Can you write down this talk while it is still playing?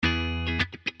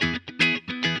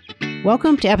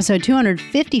Welcome to episode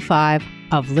 255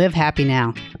 of Live Happy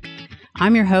Now.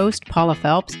 I'm your host, Paula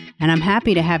Phelps, and I'm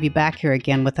happy to have you back here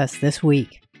again with us this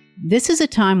week. This is a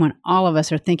time when all of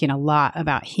us are thinking a lot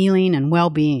about healing and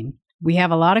well-being. We have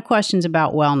a lot of questions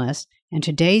about wellness, and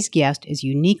today's guest is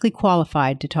uniquely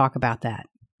qualified to talk about that.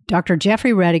 Dr.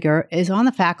 Jeffrey Rediger is on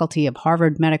the faculty of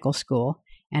Harvard Medical School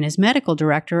and is medical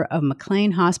director of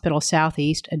McLean Hospital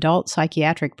Southeast Adult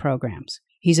Psychiatric Programs.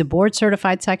 He's a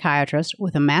board-certified psychiatrist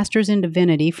with a master's in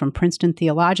divinity from Princeton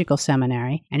Theological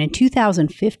Seminary, and in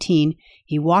 2015,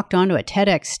 he walked onto a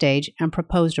TEDx stage and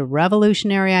proposed a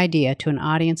revolutionary idea to an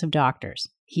audience of doctors.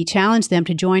 He challenged them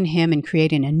to join him in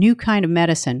creating a new kind of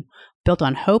medicine built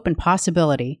on hope and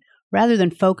possibility rather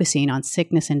than focusing on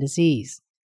sickness and disease.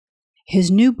 His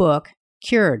new book,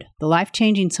 Cured: The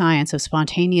Life-Changing Science of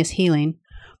Spontaneous Healing,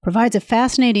 provides a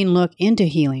fascinating look into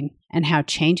healing and how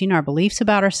changing our beliefs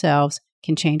about ourselves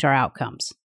can change our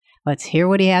outcomes. Let's hear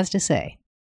what he has to say.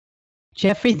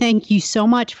 Jeffrey, thank you so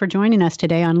much for joining us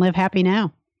today on Live Happy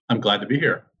Now. I'm glad to be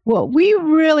here. Well, we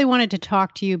really wanted to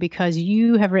talk to you because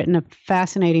you have written a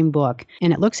fascinating book,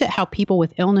 and it looks at how people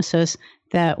with illnesses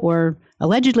that were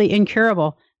allegedly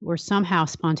incurable were somehow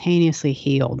spontaneously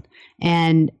healed.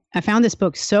 And I found this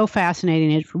book so fascinating.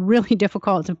 It's really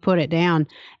difficult to put it down.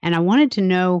 And I wanted to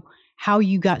know how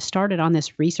you got started on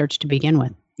this research to begin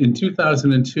with. In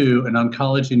 2002, an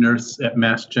oncology nurse at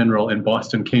Mass General in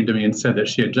Boston came to me and said that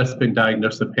she had just been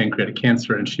diagnosed with pancreatic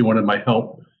cancer and she wanted my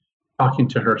help talking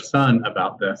to her son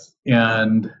about this.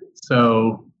 And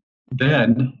so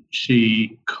then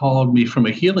she called me from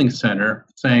a healing center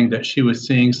saying that she was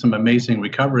seeing some amazing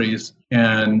recoveries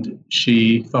and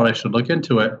she thought I should look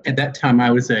into it. At that time, I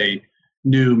was a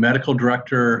new medical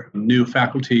director, new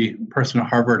faculty person at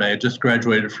Harvard. I had just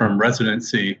graduated from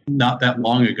residency not that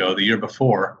long ago, the year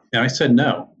before. And I said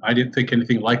no. I didn't think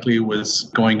anything likely was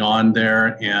going on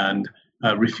there and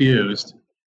refused.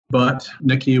 But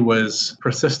Nikki was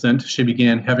persistent. She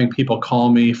began having people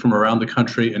call me from around the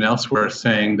country and elsewhere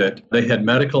saying that they had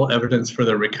medical evidence for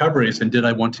their recoveries and did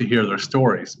I want to hear their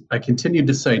stories. I continued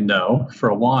to say no for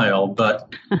a while,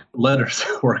 but letters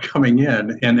were coming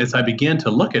in. And as I began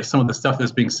to look at some of the stuff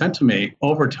that's being sent to me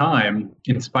over time,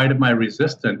 in spite of my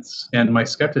resistance and my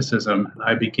skepticism,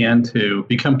 I began to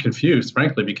become confused,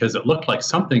 frankly, because it looked like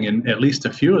something in at least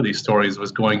a few of these stories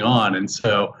was going on. And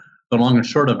so the long and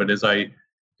short of it is I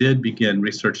did begin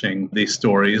researching these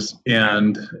stories,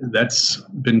 and that's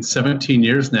been 17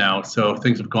 years now, so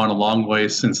things have gone a long way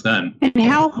since then. And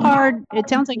how hard, it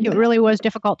sounds like it really was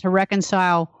difficult to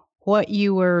reconcile what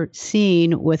you were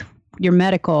seeing with your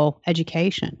medical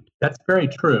education. That's very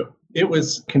true. It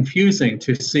was confusing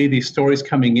to see these stories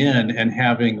coming in and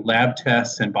having lab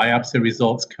tests and biopsy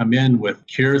results come in with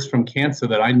cures from cancer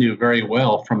that I knew very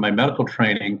well from my medical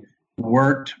training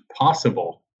weren't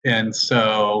possible. And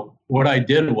so what I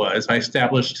did was I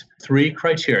established 3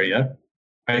 criteria.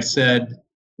 I said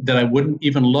that I wouldn't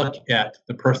even look at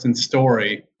the person's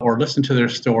story or listen to their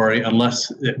story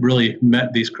unless it really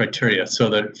met these criteria. So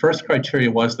the first criteria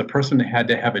was the person had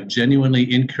to have a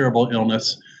genuinely incurable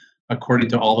illness according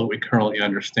to all that we currently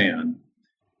understand.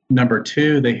 Number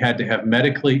 2, they had to have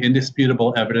medically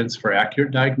indisputable evidence for accurate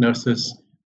diagnosis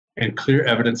and clear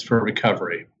evidence for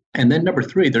recovery. And then number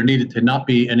 3, there needed to not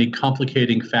be any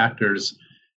complicating factors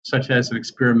such as an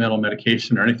experimental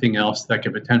medication or anything else that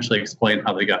could potentially explain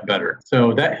how they got better.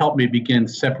 So that helped me begin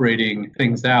separating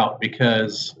things out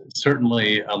because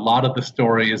certainly a lot of the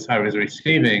stories I was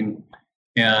receiving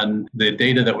and the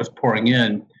data that was pouring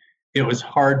in, it was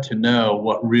hard to know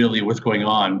what really was going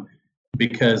on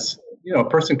because, a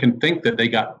person can think that they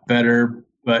got better,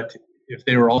 but if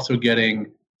they were also getting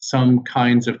some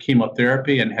kinds of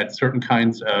chemotherapy and had certain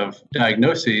kinds of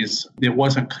diagnoses, it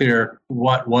wasn't clear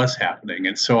what was happening.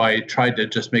 And so I tried to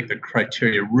just make the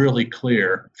criteria really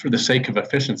clear for the sake of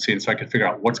efficiency and so I could figure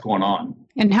out what's going on.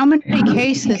 And how many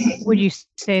cases would you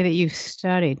say that you've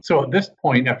studied? So at this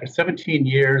point, after 17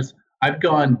 years, I've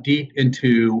gone deep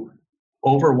into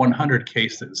over 100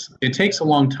 cases. It takes a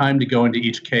long time to go into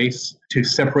each case to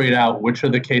separate out which are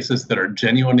the cases that are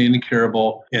genuinely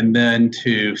incurable and then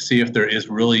to see if there is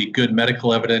really good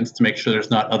medical evidence to make sure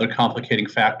there's not other complicating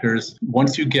factors.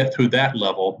 Once you get through that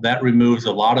level, that removes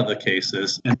a lot of the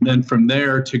cases. And then from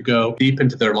there to go deep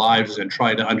into their lives and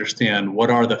try to understand what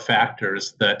are the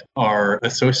factors that are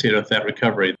associated with that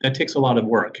recovery. That takes a lot of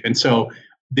work. And so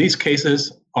these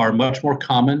cases are much more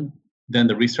common than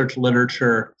the research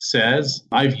literature says.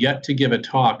 I've yet to give a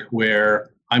talk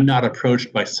where I'm not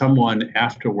approached by someone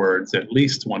afterwards, at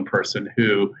least one person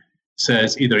who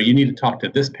says either you need to talk to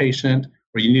this patient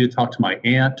or you need to talk to my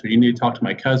aunt, or you need to talk to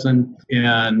my cousin.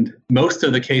 And most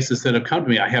of the cases that have come to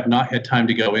me, I have not had time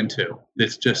to go into.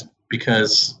 It's just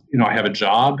because, I have a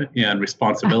job and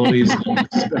responsibilities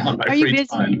on my free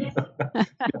time.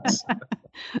 Yes.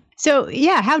 So,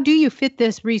 how do you fit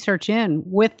this research in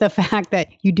with the fact that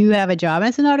you do have a job?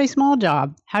 It's not a small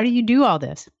job. How do you do all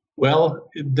this? Well,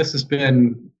 this has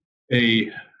been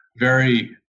a very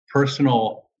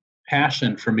personal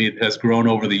passion for me that has grown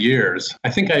over the years.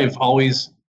 I think I've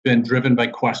always been driven by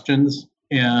questions,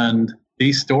 and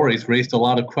these stories raised a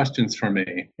lot of questions for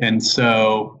me. And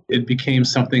so it became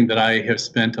something that I have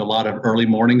spent a lot of early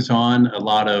mornings on, a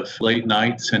lot of late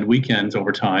nights and weekends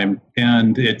over time.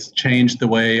 And it's changed the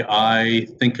way I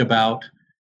think about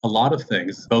a lot of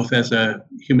things, both as a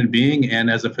human being and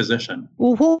as a physician.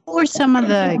 Well, what were some of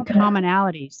the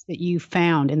commonalities that you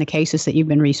found in the cases that you've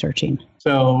been researching?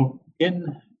 So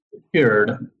in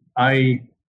Cured, I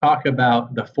talk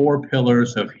about the 4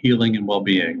 pillars of healing and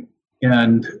well-being.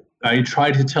 And I try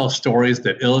to tell stories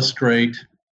that illustrate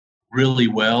really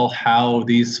well how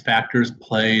these factors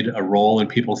played a role in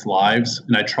people's lives.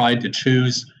 And I tried to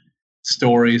choose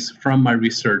stories from my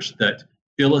research that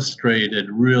illustrated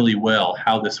really well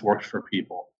how this worked for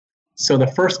people. So the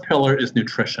first pillar is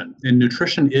nutrition. And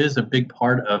nutrition is a big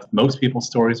part of most people's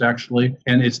stories, actually.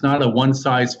 And it's not a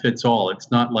one-size-fits-all. It's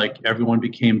not like everyone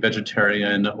became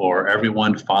vegetarian or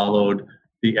everyone followed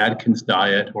the Atkins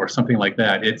diet or something like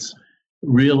that. It's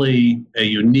really a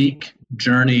unique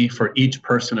journey for each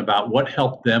person about what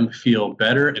helped them feel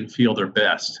better and feel their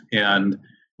best. And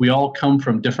we all come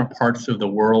from different parts of the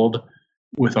world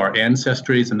with our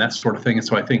ancestries and that sort of thing. And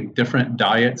so I think different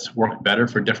diets work better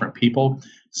for different people.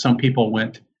 Some people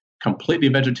went completely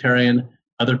vegetarian.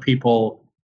 Other people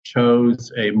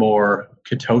chose a more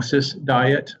ketosis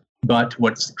diet. But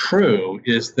what's true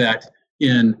is that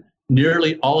in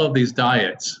nearly all of these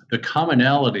diets, the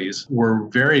commonalities were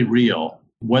very real.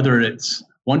 Whether it's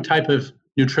one type of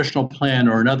nutritional plan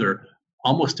or another,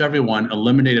 almost everyone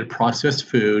eliminated processed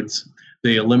foods.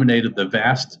 They eliminated the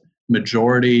vast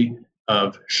majority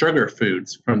of sugar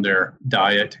foods from their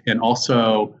diet and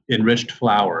also enriched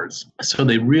flours. So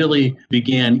they really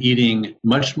began eating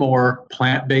much more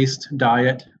plant-based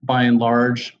diet by and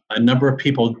large. A number of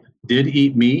people did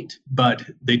eat meat, but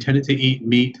they tended to eat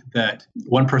meat that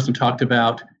one person talked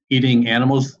about eating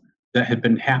animals that had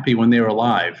been happy when they were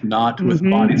alive, not with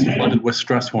bodies flooded with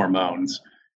stress hormones,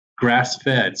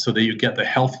 grass-fed so that you get the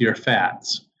healthier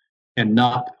fats and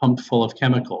not pumped full of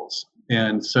chemicals.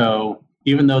 And so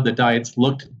even though the diets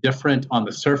looked different on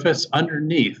the surface,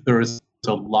 underneath there is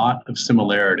a lot of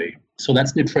similarity. So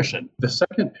that's nutrition. The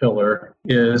second pillar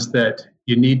is that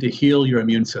you need to heal your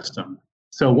immune system.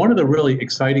 So one of the really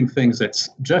exciting things that's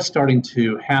just starting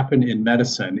to happen in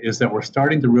medicine is that we're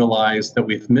starting to realize that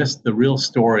we've missed the real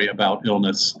story about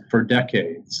illness for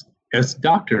decades. As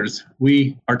doctors,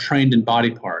 we are trained in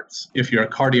body parts. If you're a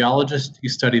cardiologist, you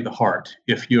study the heart.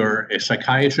 If you're a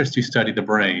psychiatrist, you study the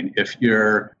brain. If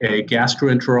you're a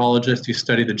gastroenterologist, you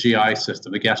study the GI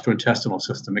system, the gastrointestinal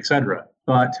system, etc.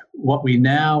 But what we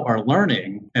now are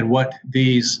learning, and what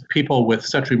these people with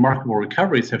such remarkable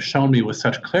recoveries have shown me with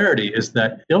such clarity, is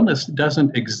that illness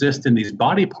doesn't exist in these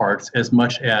body parts as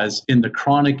much as in the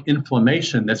chronic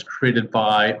inflammation that's created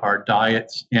by our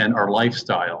diets and our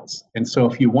lifestyles. And so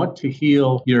if you want to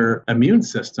heal your immune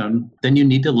system, then you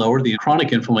need to lower the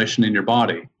chronic inflammation in your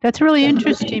body. That's really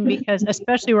interesting because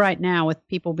especially right now with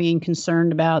people being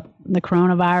concerned about the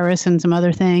coronavirus and some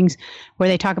other things where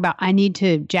they talk about, I need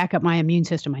to jack up my immune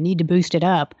system. I need to boost it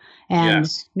up. And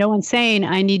no one's saying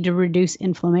I need to reduce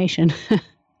inflammation.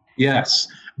 Yes.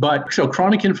 But so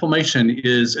chronic inflammation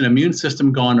is an immune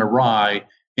system gone awry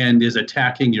and is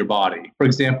attacking your body. For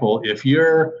example, if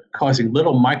you're causing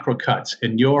little micro cuts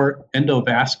in your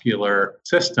endovascular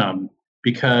system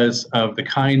because of the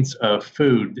kinds of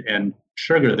food and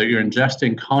sugar that you're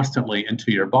ingesting constantly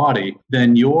into your body,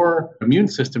 then your immune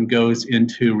system goes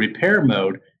into repair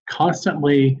mode,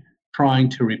 constantly trying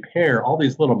to repair all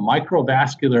these little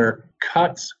microvascular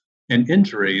cuts and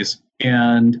injuries.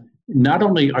 And not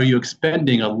only are you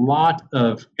expending a lot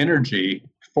of energy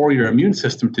for your immune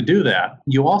system to do that,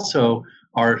 you also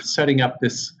are setting up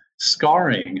this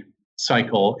scarring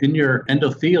cycle in your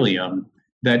endothelium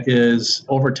that is,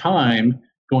 over time,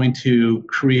 going to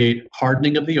create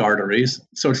hardening of the arteries.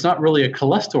 So it's not really a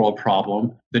cholesterol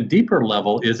problem. The deeper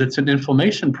level is it's an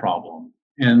inflammation problem.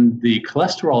 And the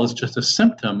cholesterol is just a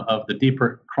symptom of the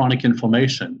deeper chronic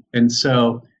inflammation. And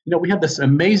so, we have this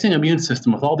amazing immune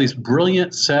system with all these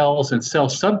brilliant cells and cell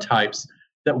subtypes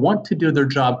that want to do their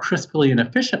job crisply and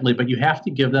efficiently, but you have to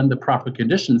give them the proper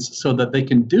conditions so that they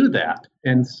can do that.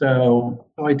 And so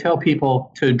I tell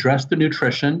people to address the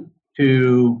nutrition,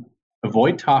 to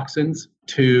avoid toxins,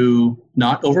 to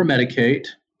not over-medicate,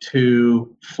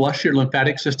 to flush your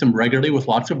lymphatic system regularly with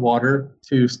lots of water,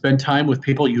 to spend time with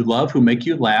people you love who make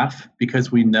you laugh,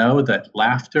 because we know that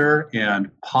laughter and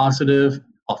positive,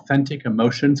 authentic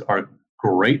emotions are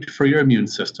great for your immune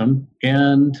system,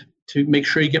 and to make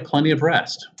sure you get plenty of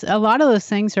rest. A lot of those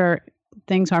things are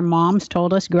things our moms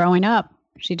told us growing up.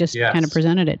 She just kind of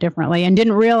presented it differently and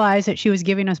didn't realize that she was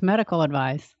giving us medical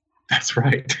advice. That's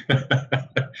right.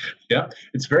 Yeah,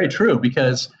 it's very true,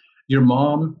 because your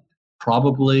mom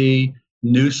probably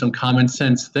knew some common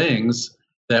sense things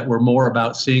that were more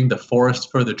about seeing the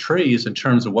forest for the trees in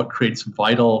terms of what creates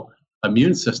vital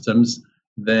immune systems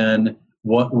than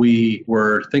what we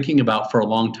were thinking about for a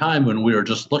long time when we were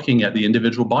just looking at the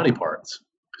individual body parts.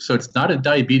 So it's not a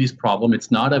diabetes problem.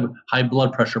 It's not a high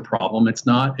blood pressure problem. It's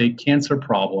not a cancer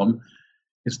problem.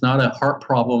 It's not a heart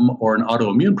problem or an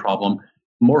autoimmune problem.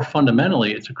 More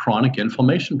fundamentally, it's a chronic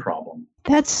inflammation problem.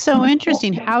 That's so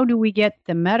interesting. How do we get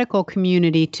the medical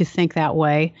community to think that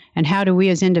way? And how do we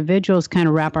as individuals kind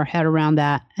of wrap our head around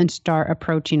that and start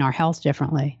approaching our health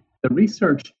differently? The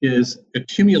research is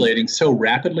accumulating so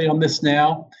rapidly on this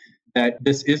now that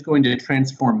this is going to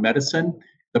transform medicine.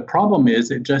 The problem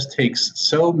is it just takes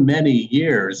so many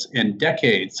years and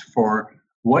decades for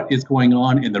what is going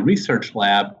on in the research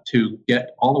lab to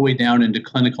get all the way down into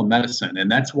clinical medicine. And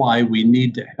that's why we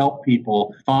need to help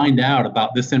people find out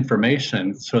about this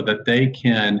information so that they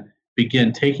can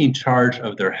begin taking charge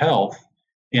of their health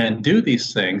and do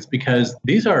these things, because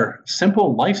these are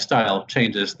simple lifestyle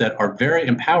changes that are very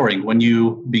empowering when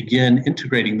you begin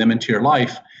integrating them into your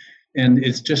life. And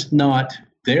it's just not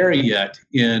there yet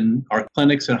in our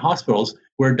clinics and hospitals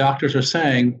where doctors are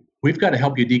saying, we've got to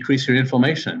help you decrease your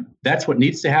inflammation. That's what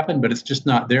needs to happen, but it's just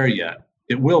not there yet.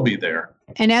 It will be there.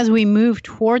 And as we move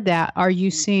toward that, are you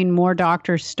seeing more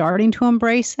doctors starting to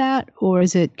embrace that, or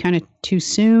is it kind of too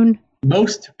soon?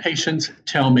 Most patients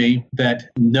tell me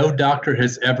that no doctor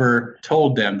has ever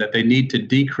told them that they need to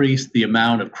decrease the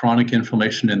amount of chronic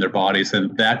inflammation in their bodies,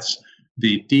 and that's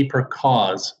the deeper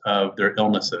cause of their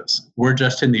illnesses. We're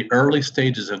just in the early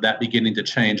stages of that beginning to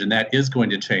change, and that is going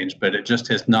to change, but it just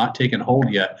has not taken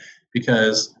hold yet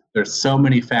because there's so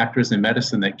many factors in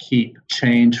medicine that keep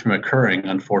change from occurring,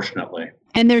 unfortunately.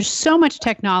 And there's so much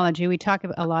technology. We talk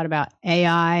a lot about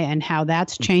AI and how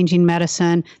that's changing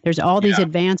medicine. There's all these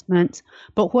advancements.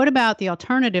 But what about the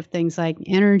alternative things like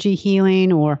energy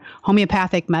healing or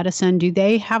homeopathic medicine? Do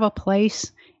they have a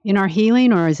place in our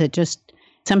healing, or is it just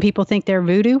some people think they're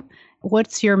voodoo?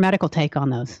 What's your medical take on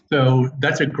those? So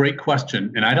that's a great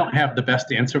question. And I don't have the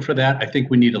best answer for that. I think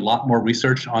we need a lot more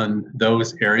research on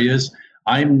those areas.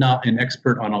 I'm not an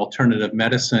expert on alternative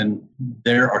medicine.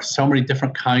 There are so many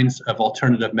different kinds of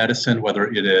alternative medicine, whether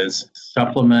it is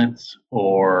supplements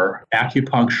or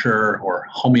acupuncture or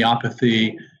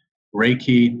homeopathy,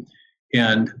 Reiki.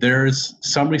 And there's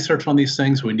some research on these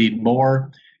things. We need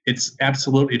more. It's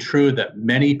absolutely true that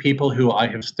many people who I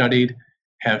have studied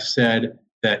have said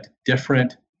that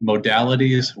different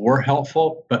modalities were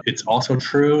helpful, but it's also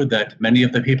true that many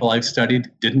of the people I've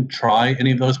studied didn't try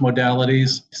any of those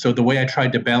modalities. So the way I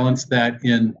tried to balance that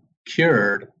in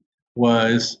Cured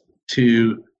was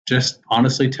to just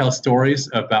honestly tell stories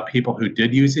about people who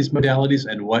did use these modalities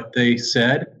and what they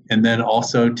said, and then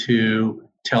also to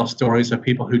tell stories of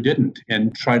people who didn't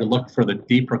and try to look for the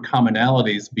deeper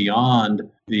commonalities beyond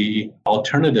the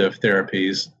alternative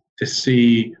therapies to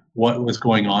see what was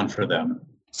going on for them.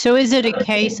 So is it a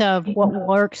case of what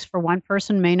works for one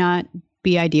person may not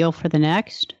be ideal for the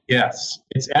next? Yes,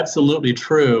 it's absolutely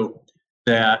true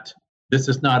that this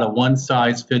is not a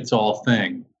one-size-fits-all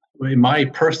thing. In my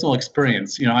personal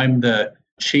experience, I'm the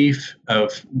chief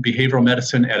of behavioral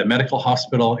medicine at a medical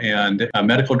hospital and a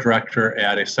medical director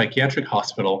at a psychiatric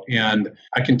hospital. And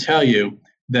I can tell you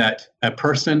that a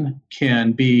person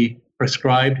can be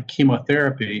prescribed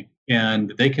chemotherapy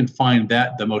and they can find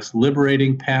that the most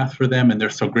liberating path for them, and they're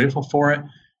so grateful for it.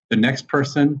 The next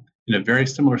person in a very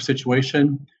similar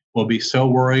situation will be so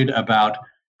worried about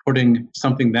putting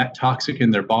something that toxic in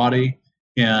their body,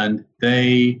 and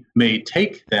they may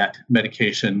take that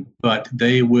medication, but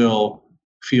they will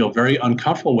feel very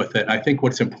uncomfortable with it. I think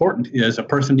what's important is a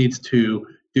person needs to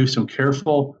do some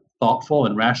careful, thoughtful,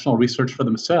 and rational research for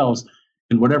themselves,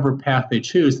 and whatever path they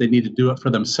choose, they need to do it for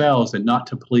themselves and not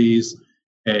to please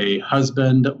a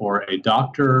husband or a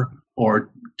doctor or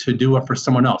to do it for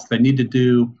someone else. They need to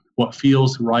do what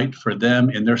feels right for them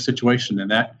in their situation.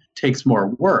 And that takes more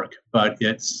work, but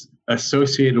it's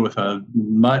associated with a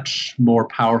much more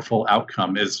powerful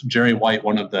outcome. Is Jerry White,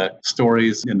 one of the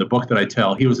stories in the book that I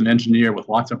tell, he was an engineer with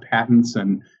lots of patents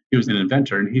and he was an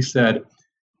inventor. And he said,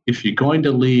 if you're going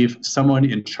to leave someone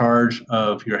in charge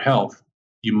of your health,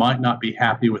 you might not be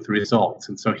happy with the results.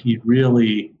 And so he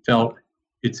really felt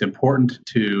it's important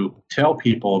to tell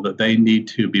people that they need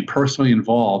to be personally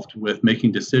involved with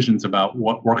making decisions about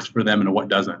what works for them and what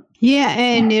doesn't. Yeah,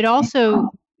 and it also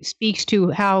speaks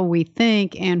to how we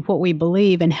think and what we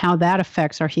believe and how that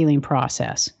affects our healing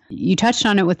process. You touched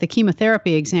on it with the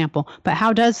chemotherapy example, but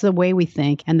how does the way we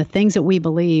think and the things that we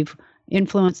believe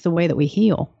influence the way that we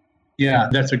heal? Yeah,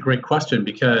 that's a great question,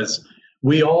 because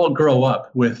we all grow up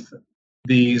with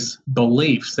these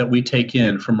beliefs that we take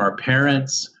in from our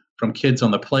parents, from kids on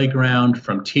the playground,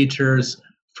 from teachers,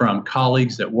 from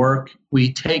colleagues at work.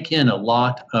 We take in a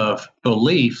lot of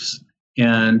beliefs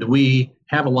and we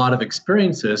have a lot of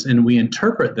experiences and we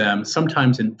interpret them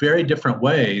sometimes in very different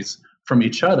ways from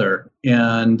each other.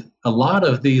 And a lot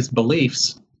of these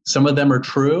beliefs, some of them are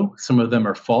true, some of them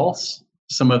are false,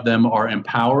 some of them are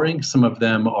empowering, some of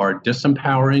them are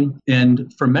disempowering.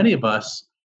 And for many of us,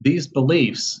 these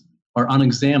beliefs are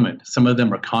unexamined. Some of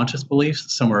them are conscious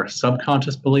beliefs, some are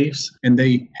subconscious beliefs, and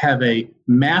they have a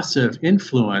massive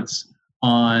influence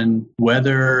on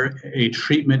whether a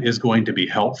treatment is going to be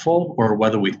helpful or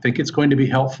whether we think it's going to be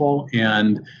helpful.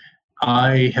 And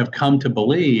I have come to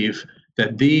believe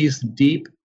that these deep,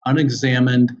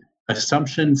 unexamined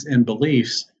assumptions and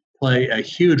beliefs play a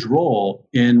huge role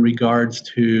in regards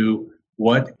to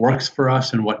what works for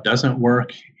us and what doesn't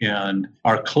work, and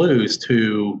are clues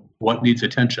to what needs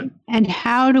attention. And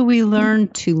how do we learn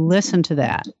to listen to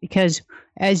that? Because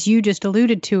as you just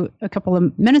alluded to a couple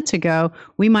of minutes ago,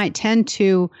 we might tend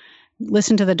to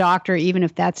listen to the doctor even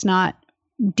if that's not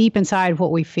deep inside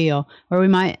what we feel, or we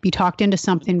might be talked into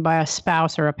something by a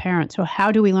spouse or a parent. So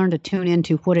how do we learn to tune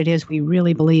into what it is we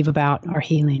really believe about our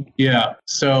healing? Yeah,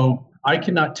 so I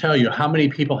cannot tell you how many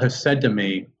people have said to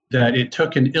me that it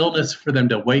took an illness for them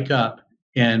to wake up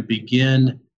and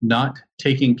begin not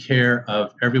taking care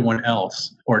of everyone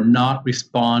else or not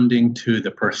responding to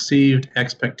the perceived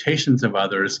expectations of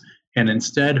others, and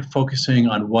instead focusing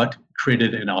on what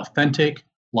created an authentic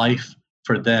life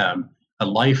for them, a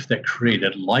life that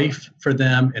created life for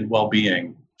them and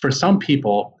well-being. For some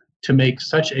people, to make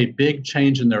such a big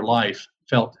change in their life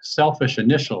felt selfish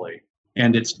initially,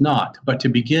 and it's not. But to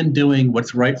begin doing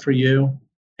what's right for you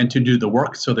and to do the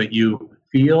work so that you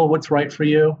feel what's right for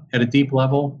you at a deep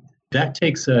level, that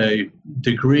takes a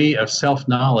degree of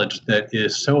self-knowledge that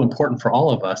is so important for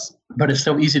all of us. But it's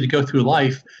so easy to go through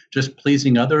life just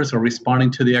pleasing others or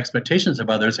responding to the expectations of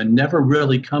others and never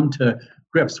really come to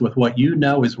grips with what you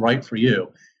know is right for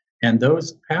you. And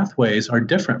those pathways are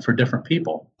different for different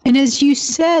people. And as you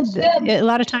said, a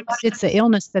lot of times it's the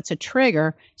illness that's a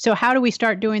trigger. So how do we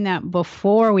start doing that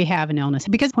before we have an illness?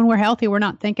 Because when we're healthy, we're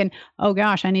not thinking, oh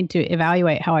gosh, I need to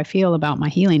evaluate how I feel about my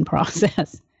healing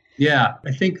process. Yeah,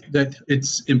 I think that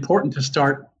it's important to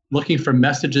start looking for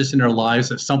messages in our lives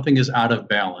that something is out of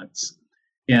balance,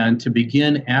 and to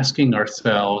begin asking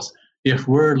ourselves if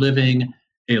we're living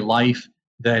a life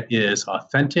that is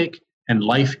authentic and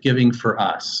life-giving for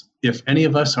us. If any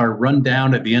of us are run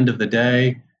down at the end of the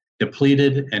day,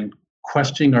 depleted and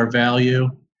questioning our value,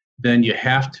 then you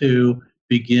have to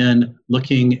begin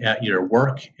looking at your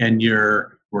work and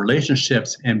your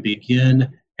relationships and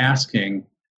begin asking,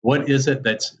 what is it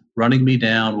that's running me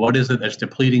down? What is it that's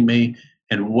depleting me?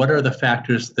 And what are the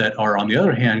factors that are, on the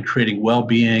other hand, creating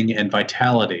well-being and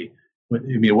vitality? I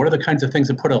mean, what are the kinds of things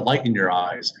that put a light in your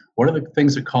eyes? What are the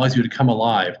things that cause you to come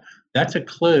alive? That's a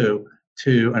clue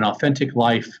to an authentic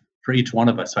life for each one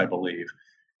of us, I believe.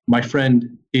 My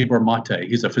friend Gabor Mate,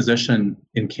 he's a physician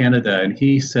in Canada, and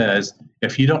he says,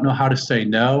 if you don't know how to say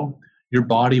no, your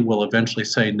body will eventually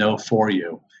say no for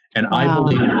you. And wow. I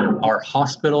believe our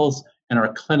hospitals and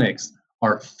our clinics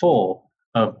are full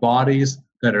of bodies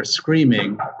that are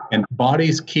screaming, and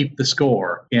bodies keep the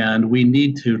score. And we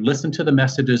need to listen to the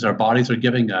messages our bodies are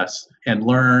giving us and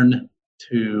learn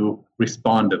to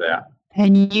respond to that.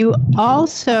 And you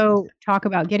also talk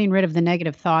about getting rid of the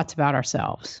negative thoughts about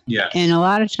ourselves. Yes. And a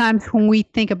lot of times when we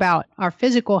think about our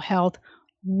physical health,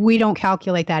 we don't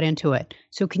calculate that into it.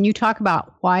 So can you talk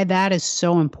about why that is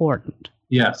so important?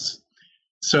 Yes.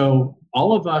 So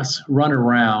all of us run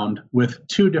around with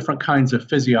two different kinds of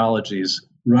physiologies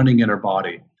running in our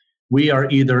body. We are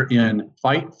either in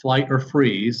fight, flight, or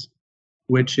freeze,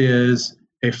 which is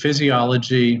a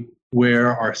physiology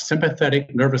where our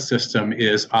sympathetic nervous system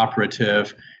is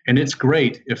operative. And it's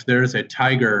great if there's a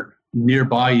tiger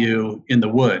nearby you in the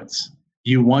woods.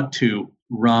 You want to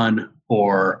run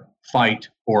or fight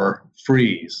or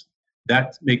freeze.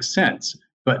 that makes sense.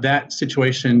 But that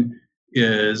situation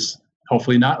is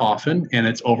hopefully not often, and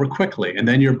it's over quickly. And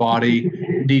then your body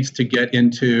needs to get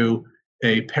into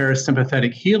a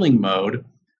parasympathetic healing mode,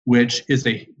 which is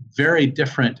a very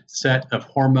different set of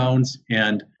hormones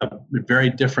and a very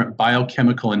different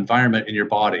biochemical environment in your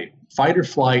body. Fight or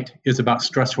flight is about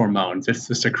stress hormones. It's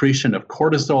the secretion of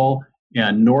cortisol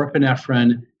and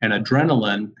norepinephrine and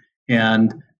adrenaline,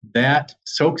 and that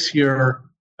soaks your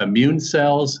immune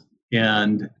cells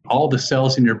and all the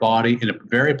cells in your body in a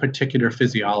very particular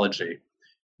physiology.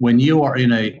 When you are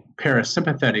in a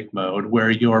parasympathetic mode,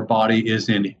 where your body is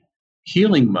in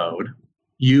healing mode,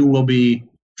 you will be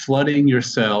flooding your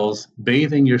cells,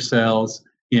 bathing your cells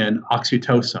in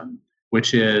oxytocin,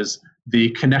 which is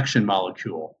the connection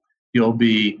molecule. You'll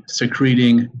be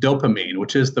secreting dopamine,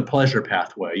 which is the pleasure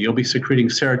pathway. You'll be secreting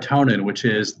serotonin, which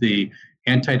is the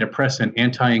antidepressant,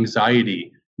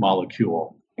 anti-anxiety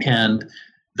molecule. And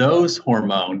those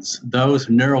hormones, those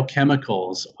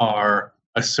neurochemicals are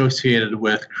associated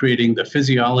with creating the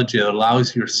physiology that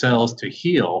allows your cells to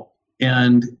heal.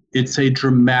 And it's a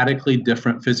dramatically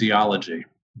different physiology.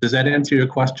 Does that answer your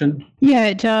question? Yeah,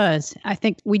 it does. I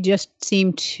think we just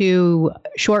seem to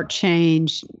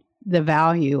shortchange the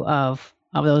value of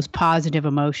those positive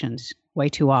emotions way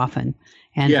too often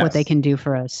and what they can do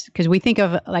for us. Because we think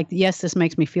of like, yes, this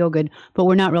makes me feel good, but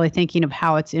we're not really thinking of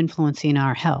how it's influencing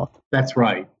our health. That's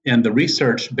right. And the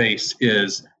research base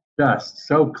is just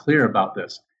so clear about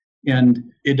this.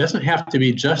 And it doesn't have to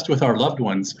be just with our loved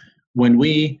ones. When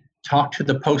we talk to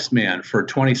the postman for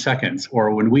 20 seconds,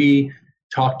 or when we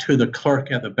talk to the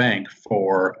clerk at the bank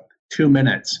for 2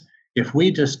 minutes, if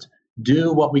we just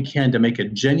do what we can to make a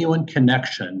genuine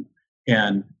connection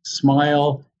and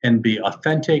smile and be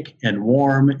authentic and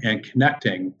warm and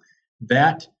connecting,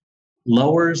 that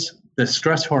lowers the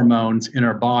stress hormones in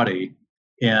our body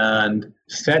and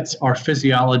sets our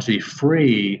physiology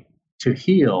free to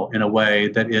heal in a way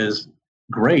that is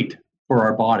great for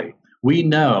our body. We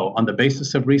know on the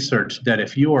basis of research that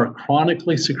if you are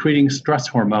chronically secreting stress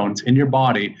hormones in your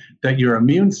body, that your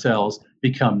immune cells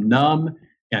become numb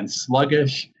and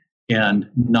sluggish and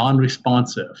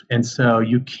non-responsive. And so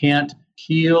you can't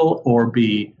heal or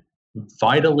be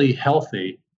vitally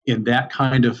healthy in that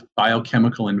kind of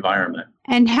biochemical environment.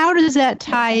 And how does that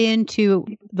tie into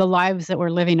the lives that we're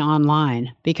living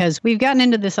online? Because we've gotten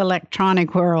into this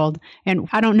electronic world, and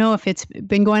I don't know if it's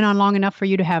been going on long enough for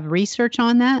you to have research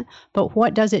on that, but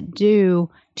what does it do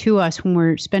to us when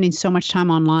we're spending so much time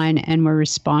online and we're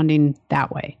responding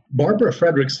that way? Barbara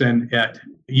Fredrickson at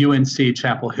UNC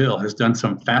Chapel Hill has done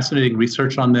some fascinating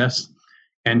research on this,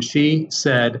 and she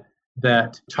said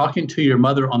that talking to your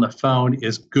mother on the phone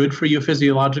is good for you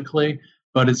physiologically,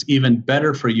 but it's even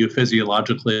better for you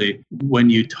physiologically when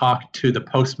you talk to the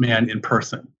postman in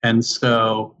person. And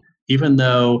so even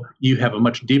though you have a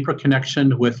much deeper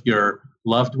connection with your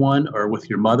loved one or with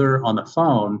your mother on the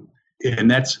phone, and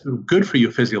that's good for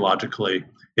you physiologically,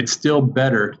 it's still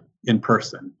better in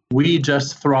person. We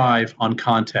just thrive on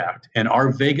contact, and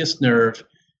our vagus nerve,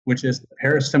 which is the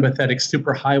parasympathetic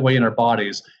superhighway in our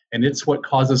bodies, and it's what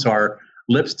causes our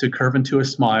lips to curve into a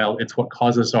smile. It's what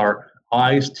causes our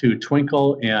eyes to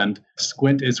twinkle and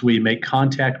squint as we make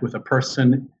contact with a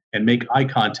person and make eye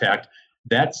contact.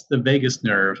 That's the vagus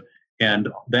nerve, and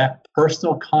that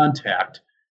personal contact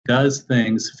does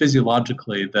things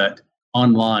physiologically that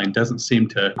online doesn't seem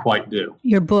to quite do.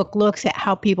 Your book looks at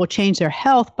how people change their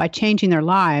health by changing their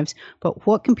lives, but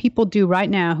what can people do right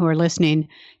now who are listening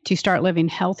to start living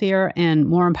healthier and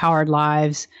more empowered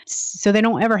lives so they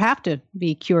don't ever have to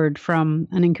be cured from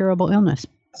an incurable illness?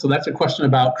 So that's a question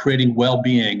about creating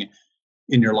well-being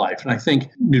in your life. And I think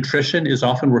nutrition is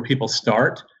often where people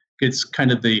start. It's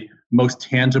kind of the most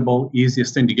tangible,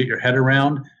 easiest thing to get your head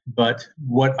around. But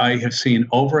what I have seen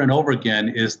over and over again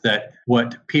is that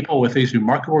what people with these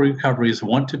remarkable recoveries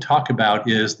want to talk about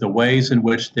is the ways in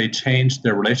which they change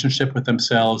their relationship with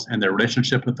themselves and their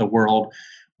relationship with the world,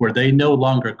 where they no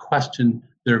longer question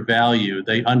their value.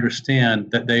 They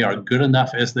understand that they are good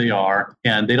enough as they are,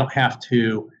 and they don't have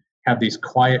to have these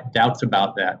quiet doubts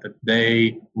about that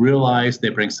they realize they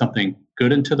bring something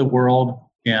good into the world,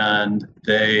 and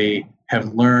they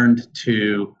have learned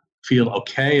to feel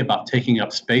okay about taking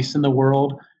up space in the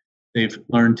world. They've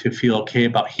learned to feel okay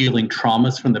about healing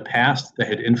traumas from the past that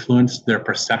had influenced their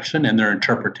perception and their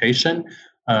interpretation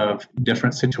of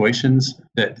different situations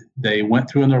that they went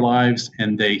through in their lives,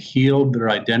 and they healed their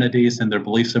identities and their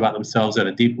beliefs about themselves at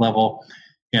a deep level.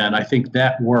 And I think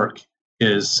that work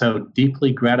is so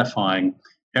deeply gratifying.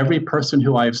 Every person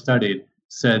who I have studied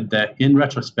said that in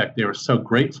retrospect, they were so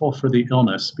grateful for the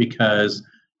illness because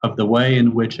of the way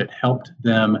in which it helped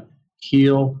them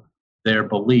heal their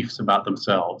beliefs about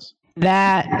themselves.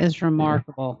 That is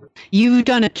remarkable. You've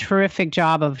done a terrific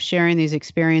job of sharing these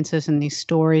experiences and these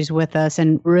stories with us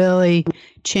and really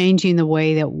changing the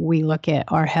way that we look at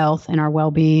our health and our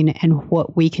well-being and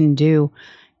what we can do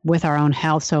with our own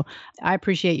health. So I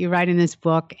appreciate you writing this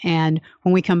book. And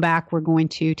when we come back, we're going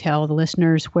to tell the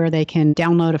listeners where they can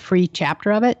download a free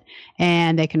chapter of it.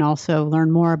 And they can also learn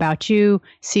more about you,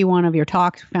 see one of your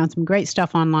talks. We found some great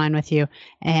stuff online with you,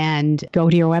 and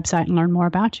go to your website and learn more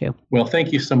about you. Well,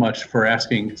 thank you so much for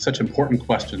asking such important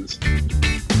questions.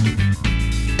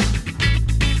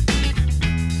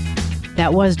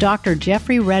 That was Dr.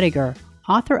 Jeffrey Rediger,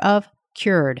 author of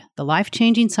Cured, The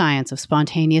Life-Changing Science of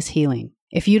Spontaneous Healing.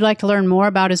 If you'd like to learn more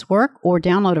about his work or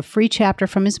download a free chapter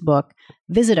from his book,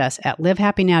 visit us at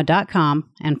livehappynow.com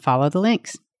and follow the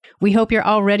links. We hope you're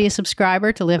already a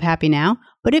subscriber to Live Happy Now,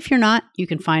 but if you're not, you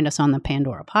can find us on the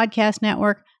Pandora Podcast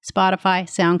Network, Spotify,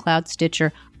 SoundCloud,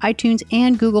 Stitcher, iTunes,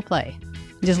 and Google Play.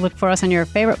 Just look for us on your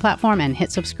favorite platform and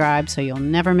hit subscribe so you'll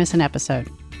never miss an episode.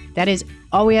 That is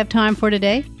all we have time for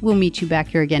today. We'll meet you back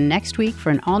here again next week for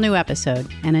an all-new episode.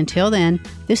 And until then,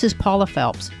 this is Paula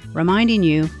Phelps, reminding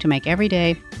you to make every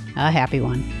day a happy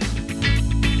one.